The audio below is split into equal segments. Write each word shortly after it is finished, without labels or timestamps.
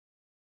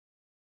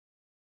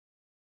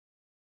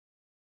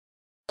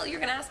You're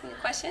gonna ask me a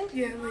question?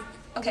 Yeah, like,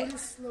 okay. What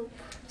is slope?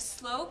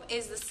 Slope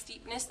is the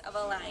steepness of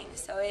a line.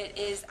 So it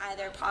is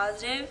either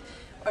positive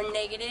or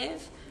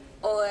negative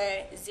or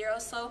zero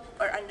slope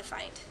or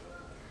undefined.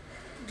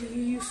 Do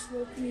you use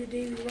slope in your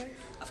daily life?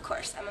 Of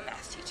course, I'm a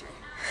math teacher.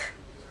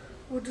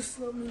 What does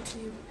slope mean to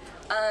you?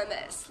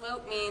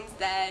 Slope means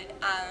that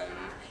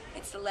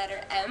it's the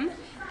letter M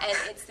and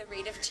it's the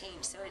rate of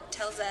change. So it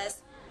tells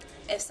us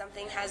if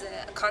something has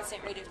a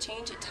constant rate of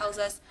change, it tells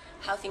us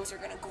how things are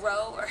going to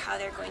grow or how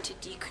they're going to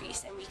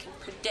decrease, and we can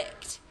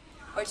predict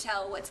or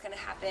tell what's going to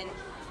happen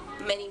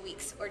many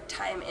weeks or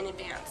time in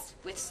advance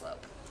with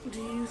slope. Do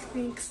you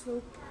think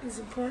slope is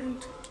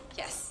important?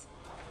 Yes.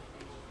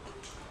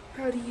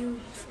 How do you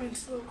find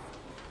slope?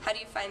 How do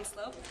you find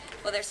slope?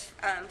 Well, there's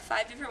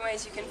 5 different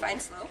ways you can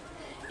find slope.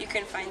 You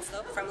can find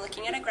slope from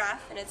looking at a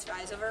graph and its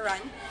rise over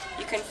run.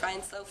 You can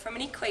find slope from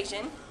an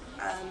equation.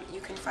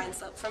 You can find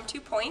slope from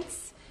 2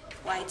 points,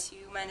 y2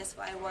 minus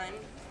y1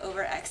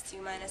 over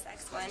x2 minus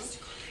x1.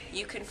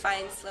 You can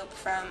find slope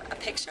from a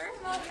picture,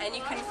 and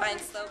you can find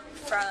slope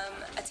from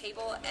a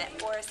table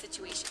or a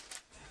situation.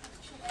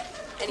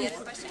 Any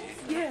other questions?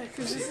 Yeah,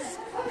 because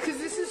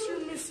this is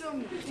from Miss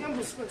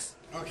Campbell's class.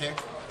 Okay.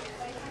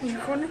 In the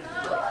corner.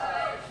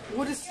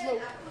 What is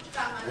slope?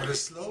 What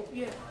is slope?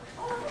 Yeah.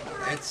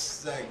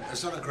 It's like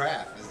it's on a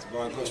graph. It's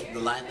where it goes, the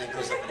line that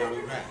goes up and down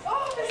the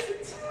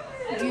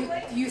graph. Do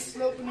you use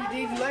slope in your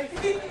daily life?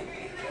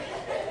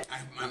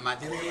 My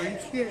daily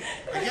life? Yeah.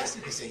 I guess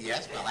you could say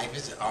yes. My life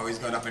is always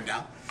going up and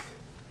down.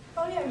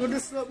 What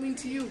does slope mean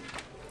to you?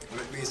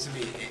 What it means to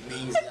me, it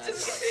means that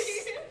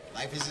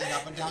life is an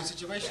up and down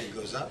situation. It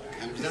goes up,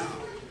 comes down.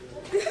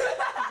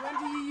 When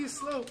do you use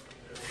slope?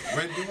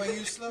 When do I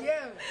use slope?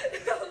 Yeah.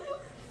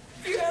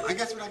 I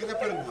guess when I get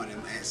up in the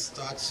morning, it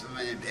starts,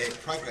 it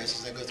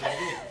progresses as I go through the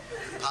day.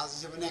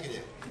 Positive and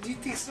negative. Do you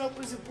think slope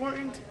is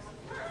important?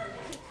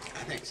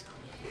 I think so.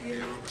 Yeah.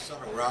 It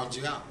sort of rounds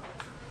you out.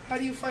 How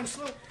do you find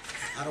slope?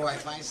 How do I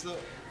find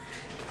slope?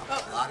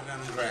 A lot of it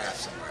on the graph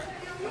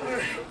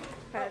somewhere.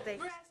 All right,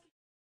 thanks.